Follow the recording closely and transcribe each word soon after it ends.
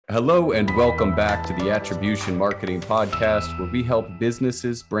Hello and welcome back to the Attribution Marketing Podcast, where we help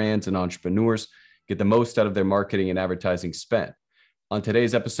businesses, brands, and entrepreneurs get the most out of their marketing and advertising spend. On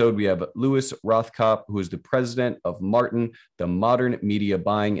today's episode, we have Louis Rothkopf, who is the president of Martin, the modern media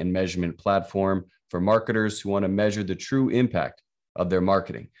buying and measurement platform for marketers who want to measure the true impact of their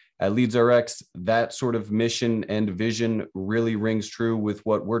marketing. At LeadsRx, that sort of mission and vision really rings true with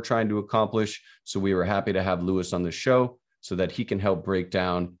what we're trying to accomplish. So we were happy to have Louis on the show so that he can help break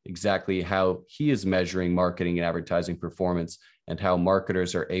down exactly how he is measuring marketing and advertising performance and how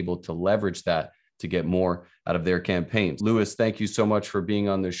marketers are able to leverage that to get more out of their campaigns. Louis, thank you so much for being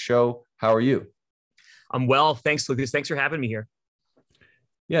on the show. How are you? I'm well. Thanks, Lucas. Thanks for having me here.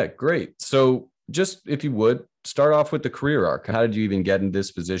 Yeah, great. So just if you would, start off with the career arc. How did you even get in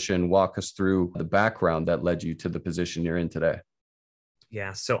this position? Walk us through the background that led you to the position you're in today.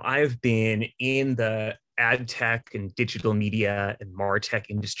 Yeah, so I've been in the ad tech and digital media and MarTech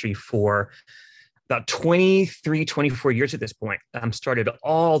industry for about 23, 24 years at this point. Started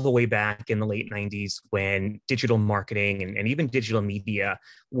all the way back in the late 90s when digital marketing and even digital media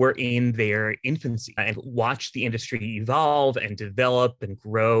were in their infancy, and watched the industry evolve and develop and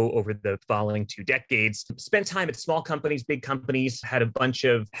grow over the following 2 decades. Spent time at small companies, big companies, had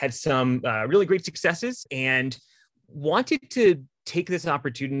some really great successes, and wanted to take this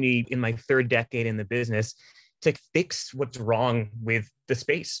opportunity in my 3rd decade in the business to fix what's wrong with the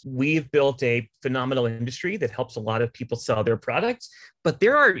space. We've built a phenomenal industry that helps a lot of people sell their products, but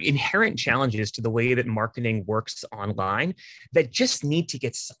there are inherent challenges to the way that marketing works online that just need to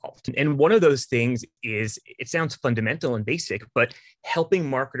get solved. And one of those things is, it sounds fundamental and basic, but helping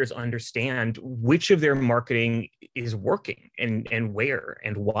marketers understand which of their marketing is working and where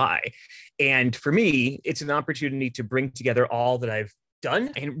and why. And for me, it's an opportunity to bring together all that I've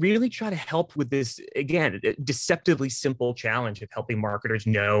done and really try to help with this, again, deceptively simple challenge of helping marketers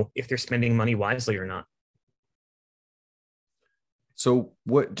know if they're spending money wisely or not. So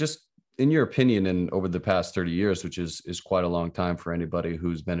what, just in your opinion, and over the past 30 years, which is quite a long time for anybody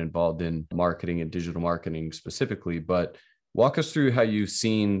who's been involved in marketing and digital marketing specifically, but walk us through how you've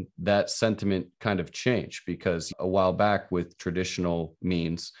seen that sentiment kind of change, because a while back with traditional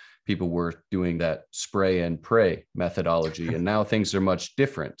means, people were doing that spray and pray methodology, and now things are much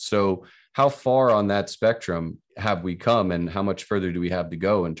different. So how far on that spectrum have we come, and how much further do we have to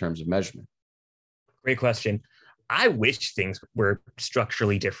go in terms of measurement? Great question. I wish things were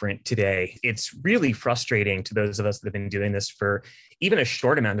structurally different today. It's really frustrating to those of us that have been doing this for even a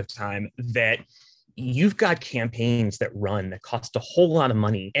short amount of time that you've got campaigns that run that cost a whole lot of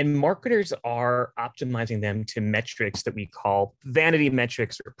money, and marketers are optimizing them to metrics that we call vanity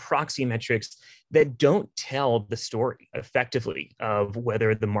metrics or proxy metrics that don't tell the story effectively of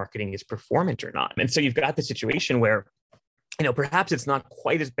whether the marketing is performant or not. And so you've got the situation where, perhaps it's not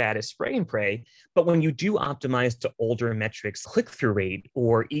quite as bad as spray and pray, but when you do optimize to older metrics, click-through rate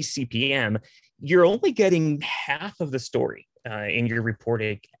or eCPM, you're only getting half of the story in your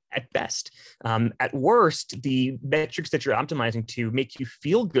reporting at best. At worst, the metrics that you're optimizing to make you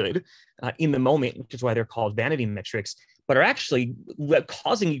feel good in the moment, which is why they're called vanity metrics, but are actually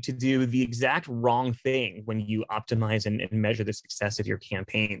causing you to do the exact wrong thing when you optimize and measure the success of your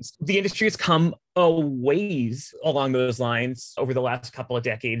campaigns. The industry has come a ways along those lines over the last couple of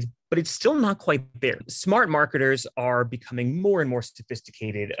decades, but it's still not quite there. Smart marketers are becoming more and more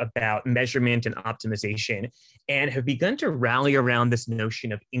sophisticated about measurement and optimization, and have begun to rally around this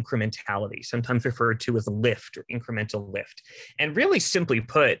notion of incrementality, sometimes referred to as lift or incremental lift. And really simply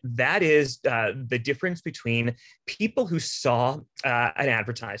put, that is the difference between people who saw an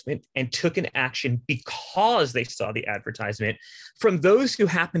advertisement and took an action because they saw the advertisement, from those who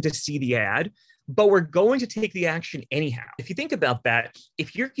happened to see the ad, but we're going to take the action anyhow. If you think about that,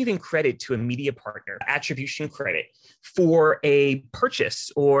 if you're giving credit to a media partner, attribution credit for a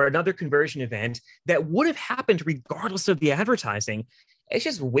purchase or another conversion event that would have happened regardless of the advertising, it's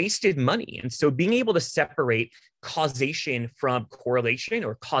just wasted money. And so being able to separate causation from correlation,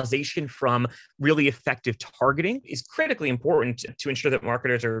 or causation from really effective targeting, is critically important to ensure that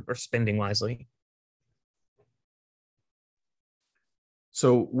marketers are spending wisely.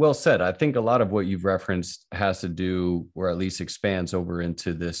 So well said. I think a lot of what you've referenced has to do, or at least expands over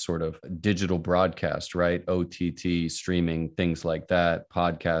into this sort of digital broadcast, right? OTT, streaming, things like that,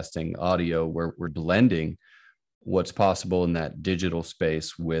 podcasting, audio, where we're blending what's possible in that digital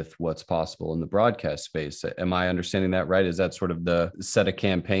space with what's possible in the broadcast space. Am I understanding that right? Is that sort of the set of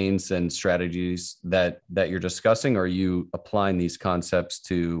campaigns and strategies that you're discussing? Or are you applying these concepts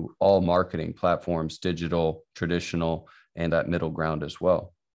to all marketing platforms, digital, traditional, and that middle ground as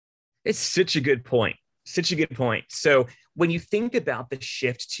well? It's such a good point. Such a good point. So when you think about the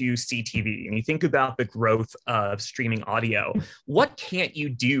shift to CTV and you think about the growth of streaming audio, what can't you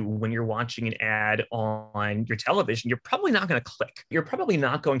do when you're watching an ad on your television? You're probably not going to click. You're probably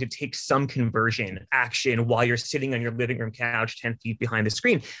not going to take some conversion action while you're sitting on your living room couch 10 feet behind the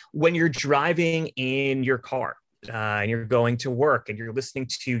screen. When you're driving in your car, and you're going to work and you're listening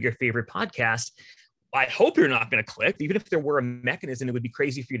to your favorite podcast, I hope you're not going to click. Even if there were a mechanism, it would be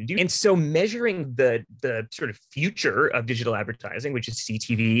crazy for you to do. And so measuring the sort of future of digital advertising, which is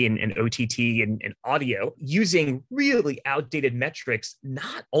CTV and OTT and audio, using really outdated metrics,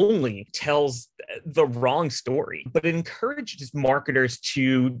 not only tells the wrong story, but it encourages marketers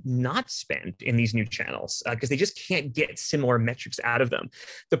to not spend in these new channels because they just can't get similar metrics out of them.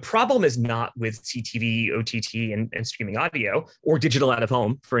 The problem is not with CTV, OTT, and streaming audio or digital out of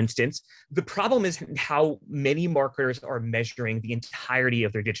home, for instance. The problem is how many marketers are measuring the entirety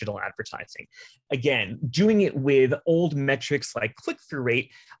of their digital advertising. Again, doing it with old metrics like click-through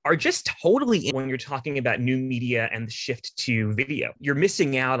rate are just totally, when you're talking about new media and the shift to video, you're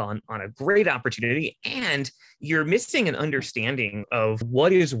missing out on a great opportunity, and you're missing an understanding of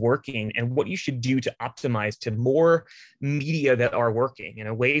what is working and what you should do to optimize to more media that are working and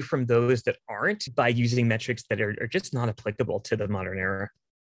away from those that aren't, by using metrics that are just not applicable to the modern era.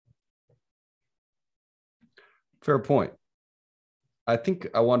 Fair point. I think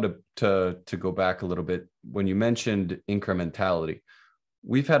I wanted to go back a little bit when you mentioned incrementality.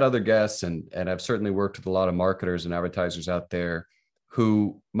 We've had other guests, and I've certainly worked with a lot of marketers and advertisers out there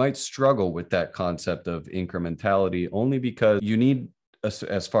who might struggle with that concept of incrementality, only because you need,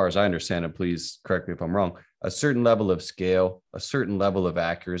 as far as I understand it, please correct me if I'm wrong, a certain level of scale, a certain level of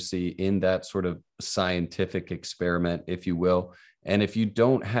accuracy in that sort of scientific experiment, if you will. And if you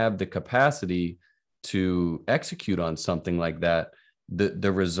don't have the capacity to execute on something like that,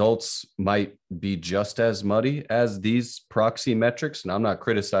 the results might be just as muddy as these proxy metrics. And I'm not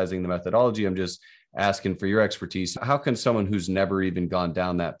criticizing the methodology. I'm just asking for your expertise. How can someone who's never even gone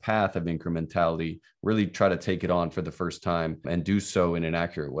down that path of incrementality really try to take it on for the first time and do so in an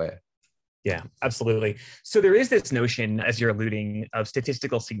accurate way? Yeah, absolutely. So there is this notion, as you're alluding, of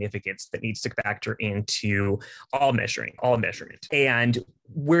statistical significance that needs to factor into all measuring, all measurement. And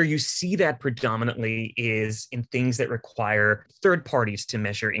where you see that predominantly is in things that require third parties to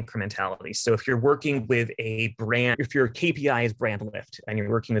measure incrementality. So if you're working with a brand, if your KPI is brand lift and you're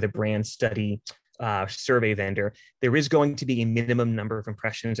working with a brand study survey vendor, there is going to be a minimum number of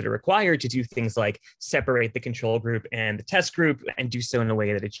impressions that are required to do things like separate the control group and the test group and do so in a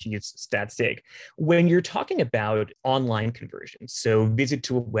way that achieves stat sig. When you're talking about online conversions, so visit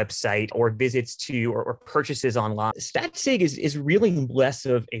to a website or visits to or purchases online, stat sig is really less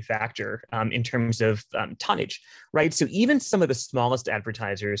of a factor in terms of tonnage, right? So even some of the smallest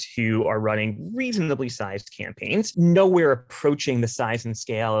advertisers who are running reasonably sized campaigns, nowhere approaching the size and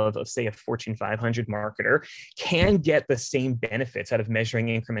scale of say, a Fortune 500 marketer, can get the same benefits out of measuring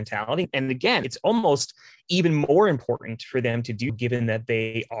incrementality. And again, it's almost even more important for them to do, given that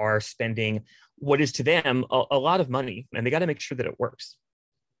they are spending what is to them a lot of money, and they got to make sure that it works.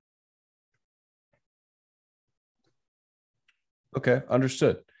 Okay,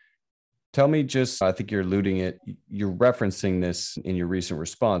 understood. Tell me just, I think you're referencing this in your recent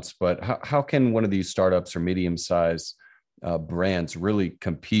response, but how can one of these startups or medium-sized brands really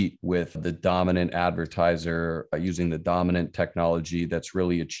compete with the dominant advertiser using the dominant technology that's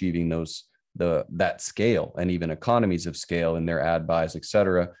really achieving that scale and even economies of scale in their ad buys, et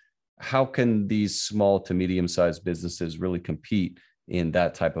cetera? How can these small to medium-sized businesses really compete in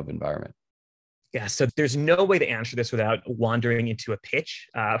that type of environment? Yeah, so there's no way to answer this without wandering into a pitch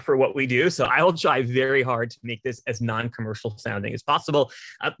for what we do. So I will try very hard to make this as non-commercial sounding as possible.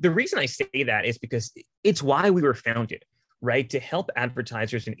 The reason I say that is because it's why we were founded, right? To help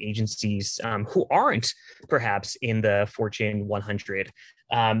advertisers and agencies who aren't perhaps in the Fortune 100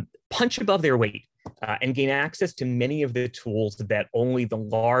 punch above their weight and gain access to many of the tools that only the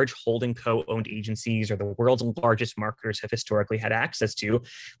large holding co-owned agencies or the world's largest marketers have historically had access to.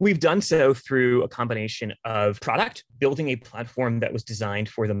 We've done so through a combination of product, building a platform that was designed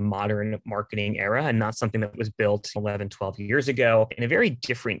for the modern marketing era and not something that was built 11, 12 years ago in a very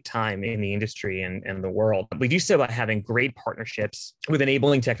different time in the industry and the world. We do so by having great partnerships with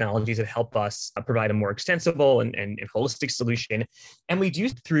enabling technologies that help us provide a more extensible and holistic solution. And we do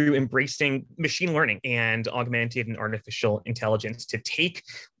through embracing machine learning and augmented and artificial intelligence to take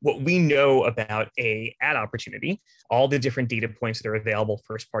what we know about a ad opportunity, all the different data points that are available,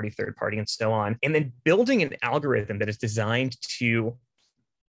 first party, third party, and so on, and then building an algorithm that is designed to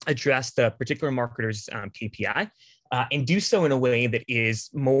address the particular marketer's KPI and do so in a way that is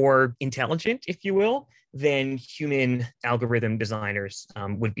more intelligent, if you will, than human algorithm designers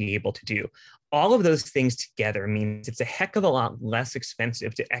would be able to do. All of those things together means it's a heck of a lot less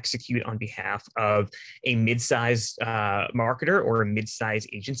expensive to execute on behalf of a mid-sized marketer or a mid-sized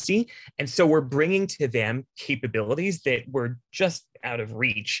agency. And so we're bringing to them capabilities that were just out of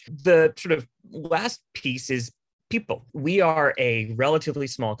reach. The sort of last piece is people. We are a relatively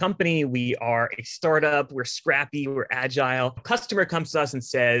small company. We are a startup. We're scrappy. We're agile. A customer comes to us and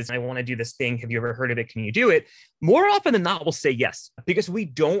says, I want to do this thing. Have you ever heard of it? Can you do it? More often than not, we'll say yes, because we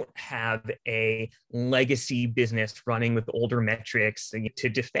don't have a legacy business running with older metrics to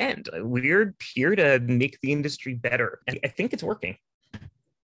defend. We're here to make the industry better. And I think it's working.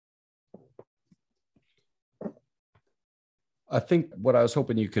 I think what I was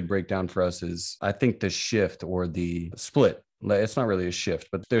hoping you could break down for us is, I think the shift or the split, it's not really a shift,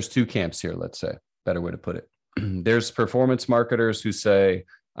 but there's two camps here, let's say, better way to put it. There's performance marketers who say,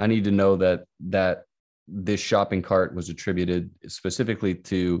 I need to know that this shopping cart was attributed specifically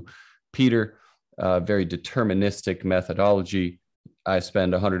to Peter, very deterministic methodology. I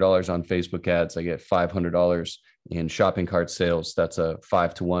spend $100 on Facebook ads, I get $500 in shopping cart sales. That's a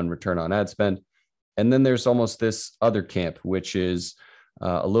 5-to-1 return on ad spend. And then there's almost this other camp, which is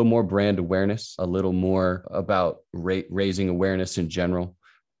a little more brand awareness, a little more about raising awareness in general,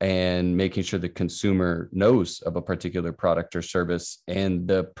 and making sure the consumer knows of a particular product or service. And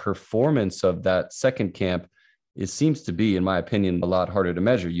the performance of that second camp, it seems to be, in my opinion, a lot harder to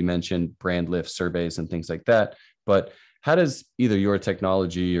measure. You mentioned brand lift surveys and things like that, but how does either your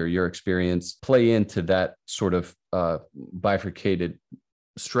technology or your experience play into that sort of bifurcated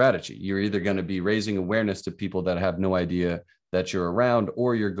strategy? You're either going to be raising awareness to people that have no idea that you're around,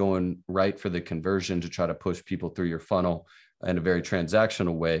 or you're going right for the conversion to try to push people through your funnel in a very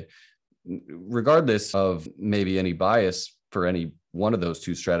transactional way. Regardless of maybe any bias for any one of those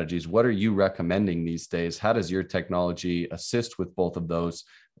two strategies, what are you recommending these days? How does your technology assist with both of those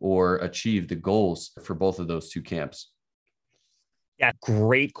or achieve the goals for both of those two camps? Yeah,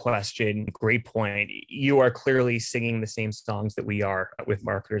 great question. Great point. You are clearly singing the same songs that we are with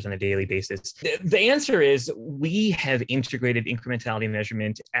marketers on a daily basis. The answer is we have integrated incrementality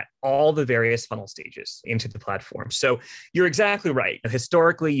measurement at all the various funnel stages into the platform. So you're exactly right.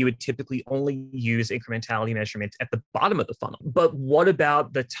 Historically, you would typically only use incrementality measurement at the bottom of the funnel. But what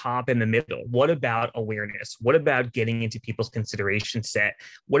about the top and the middle? What about awareness? What about getting into people's consideration set?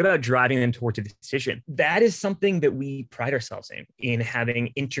 What about driving them towards a decision? That is something that we pride ourselves in having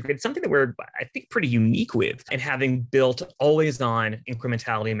integrated, something that we're, I think, pretty unique with, and having built always on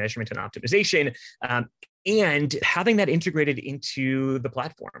incrementality measurement and optimization, and having that integrated into the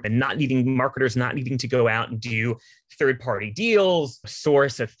platform, and marketers not needing to go out and do third-party deals,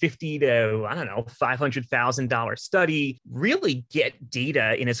 source a $50,000 to, $500,000 study, really get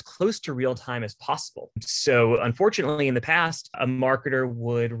data in as close to real time as possible. So unfortunately, in the past, a marketer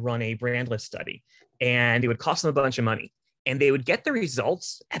would run a brand lift study and it would cost them a bunch of money. And they would get the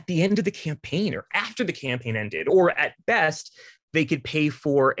results at the end of the campaign or after the campaign ended, or at best, they could pay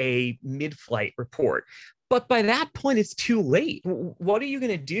for a mid-flight report. But by that point, it's too late. What are you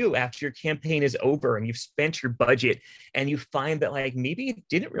going to do after your campaign is over and you've spent your budget and you find that maybe it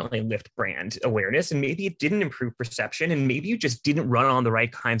didn't really lift brand awareness, and maybe it didn't improve perception, and maybe you just didn't run on the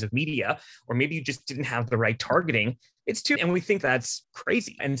right kinds of media, or maybe you just didn't have the right targeting. And we think that's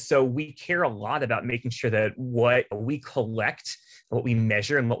crazy. And so we care a lot about making sure that what we collect, what we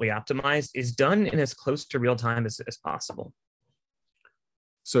measure, and what we optimize is done in as close to real time as possible.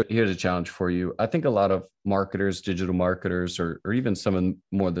 So here's a challenge for you. I think a lot of marketers, digital marketers, or even some of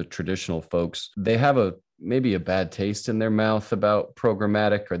more of the traditional folks, they have maybe a bad taste in their mouth about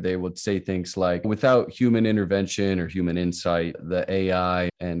programmatic, or they would say things like, without human intervention or human insight, the AI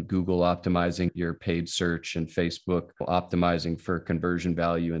and Google optimizing your paid search and Facebook optimizing for conversion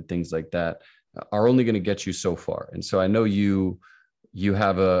value and things like that are only going to get you so far. And so I know you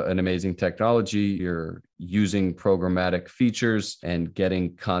have an amazing technology. You're using programmatic features and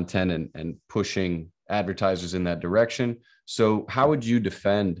getting content and pushing advertisers in that direction. So how would you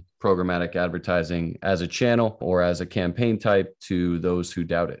defend programmatic advertising as a channel or as a campaign type to those who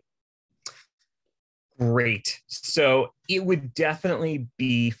doubt it? Great. So it would definitely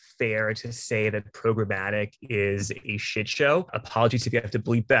be fair to say that programmatic is a shit show. Apologies if you have to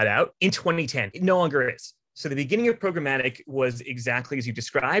bleep that out. In 2010, it no longer is. So the beginning of programmatic was exactly as you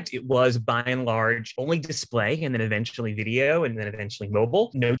described. It was by and large only display, and then eventually video, and then eventually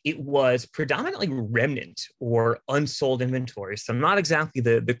mobile. No, it was predominantly remnant or unsold inventory. So not exactly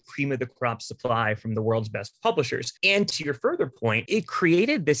the cream of the crop supply from the world's best publishers. And to your further point, it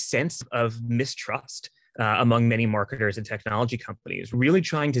created this sense of mistrust among many marketers and technology companies, really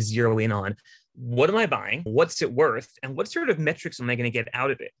trying to zero in on what am I buying? What's it worth? And what sort of metrics am I going to get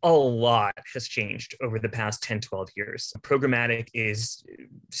out of it? A lot has changed over the past 10, 12 years. Programmatic is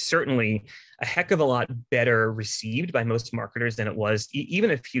certainly a heck of a lot better received by most marketers than it was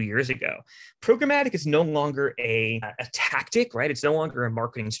even a few years ago. Programmatic is no longer a tactic, right? It's no longer a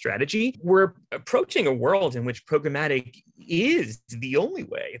marketing strategy. We're approaching a world in which programmatic is the only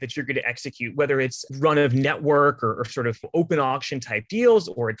way that you're going to execute, whether it's run of network or sort of open auction type deals,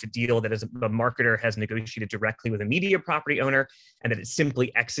 or it's a deal that is a marketer has negotiated directly with a media property owner and that it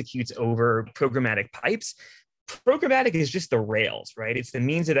simply executes over programmatic pipes. Programmatic is just the rails, right? It's the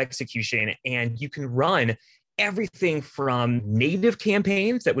means of execution, and you can run everything from native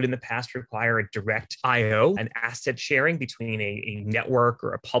campaigns that would in the past require a direct IO, an asset sharing between a network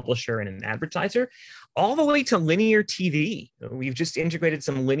or a publisher and an advertiser, all the way to linear TV. We've just integrated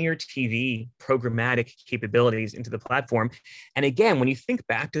some linear TV programmatic capabilities into the platform. And again, when you think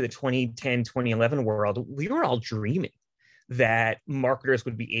back to the 2010, 2011 world, we were all dreaming that marketers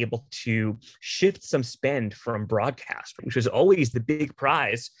would be able to shift some spend from broadcast, which was always the big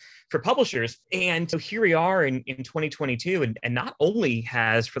prize for publishers. And so here we are in 2022. And not only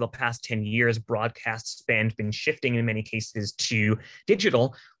has for the past 10 years, broadcast spend been shifting in many cases to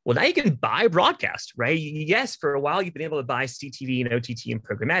digital, well, now you can buy broadcast, right? Yes, for a while, you've been able to buy CTV and OTT and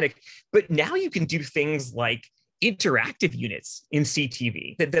programmatic, but now you can do things like interactive units in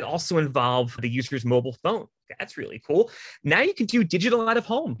CTV that also involve the user's mobile phone. That's really cool. Now you can do digital out of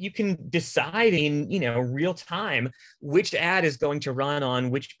home. You can decide in real time which ad is going to run on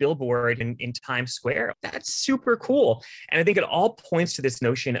which billboard in Times Square. That's super cool. And I think it all points to this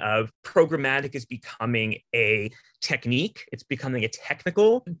notion of programmatic is becoming a technique. It's becoming a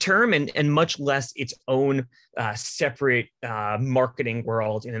technical term and much less its own separate marketing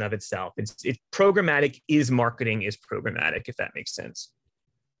world in and of itself. It's programmatic is marketing is programmatic, if that makes sense.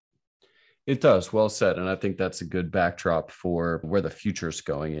 It does. Well said. And I think that's a good backdrop for where the future is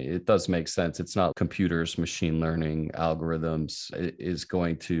going. It does make sense. It's not computers, machine learning, algorithms. It is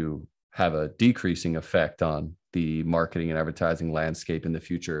going to have a decreasing effect on the marketing and advertising landscape in the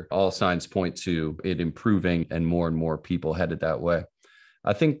future. All signs point to it improving and more people headed that way.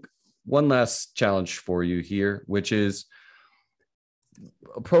 I think one last challenge for you here, which is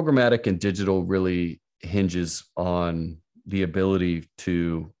programmatic and digital really hinges on the ability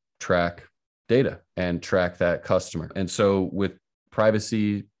to track data and track that customer. And so with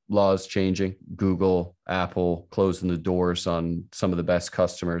privacy laws changing, Google, Apple closing the doors on some of the best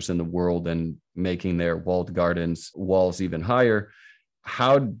customers in the world and making their walled gardens walls even higher,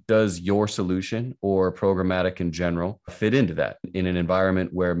 how does your solution or programmatic in general fit into that in an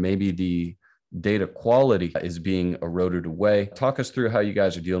environment where maybe the data quality is being eroded away? Talk us through how you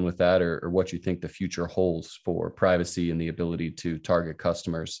guys are dealing with that, or what you think the future holds for privacy and the ability to target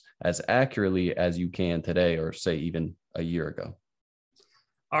customers as accurately as you can today, or say even a year ago.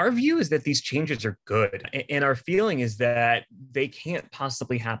 Our view is that these changes are good, and our feeling is that they can't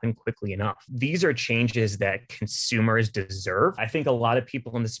possibly happen quickly enough. These are changes that consumers deserve. I think a lot of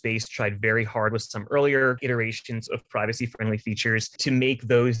people in the space tried very hard with some earlier iterations of privacy-friendly features to make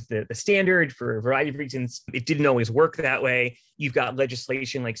those the standard for a variety of reasons. It didn't always work that way. You've got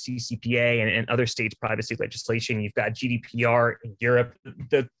legislation like CCPA and other states' privacy legislation. You've got GDPR in Europe.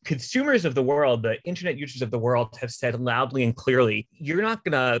 The consumers of the world, the internet users of the world have said loudly and clearly, you're not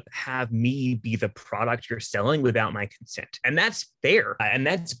going to have me be the product you're selling without my consent. And that's fair. And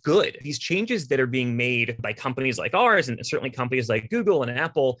that's good. These changes that are being made by companies like ours, and certainly companies like Google and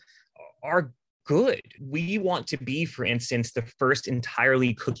Apple, are good. We want to be, for instance, the first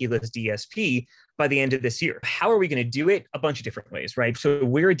entirely cookieless DSP by the end of this year. How are we going to do it? A bunch of different ways, right? So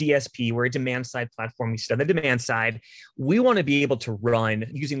we're a DSP, we're a demand side platform. We sit on the demand side. We want to be able to run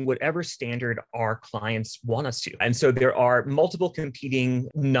using whatever standard our clients want us to. And so there are multiple competing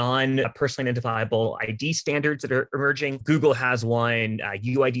non-personally identifiable ID standards that are emerging. Google has one,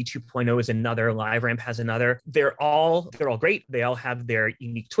 UID 2.0 is another, LiveRamp has another. They're all great. They all have their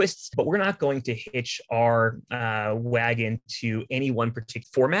unique twists, but we're not going to hitch our wagon to any one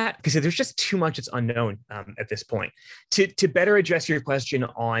particular format because there's just too much that's unknown at this point. To better address your question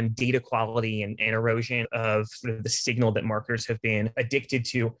on data quality and erosion of sort of the signal that marketers have been addicted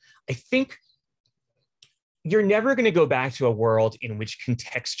to, I think you're never going to go back to a world in which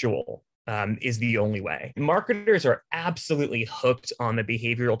contextual is the only way. Marketers are absolutely hooked on the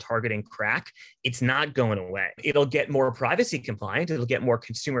behavioral targeting crack. It's not going away. It'll get more privacy compliant. It'll get more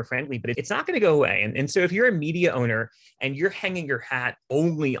consumer friendly, but it's not going to go away. And so if you're a media owner and you're hanging your hat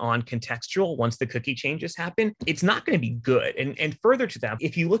only on contextual once the cookie changes happen, it's not going to be good. And further to that,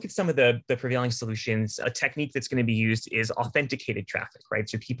 if you look at some of the prevailing solutions, a technique that's going to be used is authenticated traffic, right?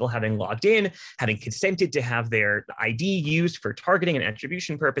 So people having logged in, having consented to have their ID used for targeting and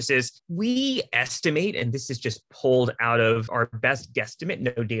attribution purposes. We estimate, and this is just pulled out of our best guesstimate,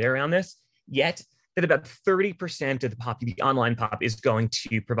 no data around this yet, that about 30% of the online pop is going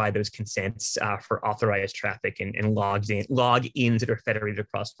to provide those consents for authorized traffic and logins that are federated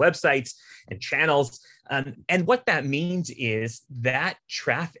across websites and channels. And what that means is that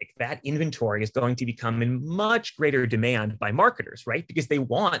traffic, that inventory is going to become in much greater demand by marketers, right? Because they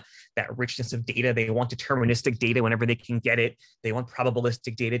want that richness of data. They want deterministic data whenever they can get it. They want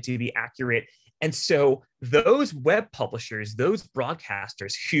probabilistic data to be accurate. And so those web publishers, those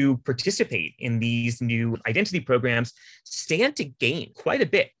broadcasters who participate in these new identity programs stand to gain quite a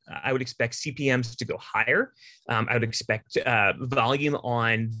bit. I would expect CPMs to go higher. I would expect volume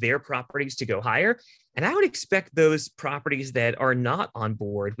on their properties to go higher. And I would expect those properties that are not on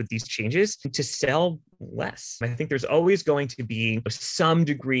board with these changes to sell less. I think there's always going to be some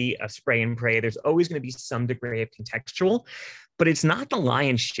degree of spray and pray. There's always going to be some degree of contextual, but it's not the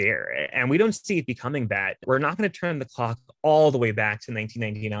lion's share. And we don't see it becoming that. We're not going to turn the clock all the way back to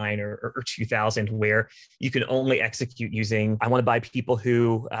 1999 or 2000, where you can only execute using, I want to buy people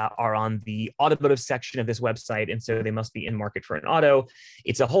who are on the automotive section of this website, and so they must be in market for an auto.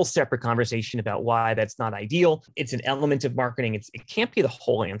 It's a whole separate conversation about why that's not ideal. It's an element of marketing. It can't be the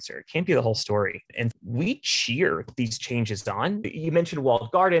whole answer. It can't be the whole story. And we cheer these changes on. You mentioned walled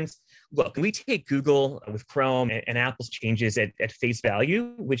gardens. Look, we take Google with Chrome and Apple's changes at face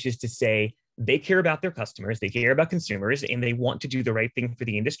value, which is to say they care about their customers, they care about consumers, and they want to do the right thing for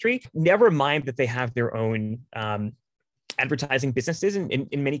the industry. Never mind that they have their own advertising businesses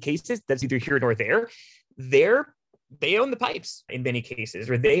in many cases. That's either here nor there. They own the pipes in many cases,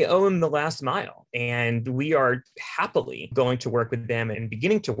 or they own the last mile. And we are happily going to work with them and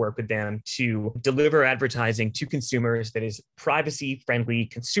beginning to work with them to deliver advertising to consumers that is privacy friendly,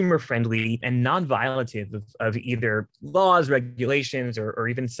 consumer friendly, and non-violative of either laws, regulations, or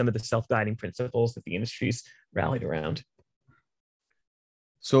even some of the self-guiding principles that the industry's rallied around.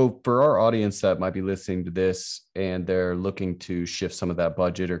 So for our audience that might be listening to this and they're looking to shift some of that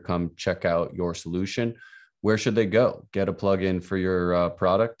budget or come check out your solution, where should they go? Get a plugin for your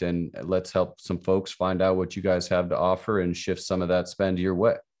product, and let's help some folks find out what you guys have to offer and shift some of that spend your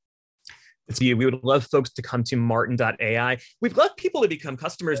way. We would love folks to come to Martin.ai. We'd love people to become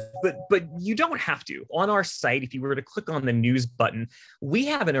customers, but you don't have to. On our site, if you were to click on the news button, we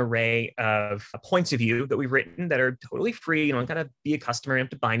have an array of points of view that we've written that are totally free. You don't got to be a customer, you don't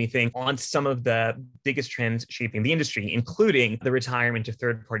have to buy anything, on some of the biggest trends shaping the industry, including the retirement of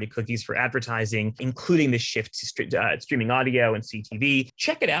third-party cookies for advertising, including the shift to streaming audio and CTV.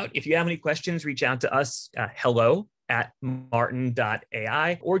 Check it out. If you have any questions, reach out to us,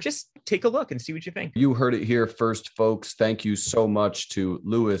 hello@martin.ai, or just take a look and see what you think. You heard it here first, folks. Thank you so much to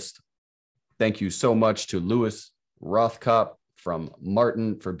Louis. Thank you so much to Louis Rothkopf from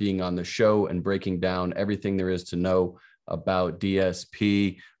Martin for being on the show and breaking down everything there is to know about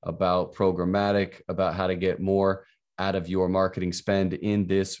DSP, about programmatic, about how to get more out of your marketing spend in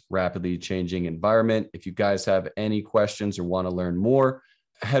this rapidly changing environment. If you guys have any questions or want to learn more,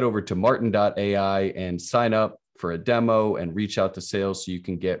 head over to Martin.ai and sign up for a demo and reach out to sales so you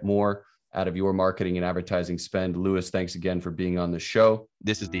can get more out of your marketing and advertising spend. Louis, thanks again for being on the show.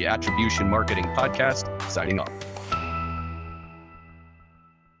 This is the Attribution Marketing Podcast, signing off.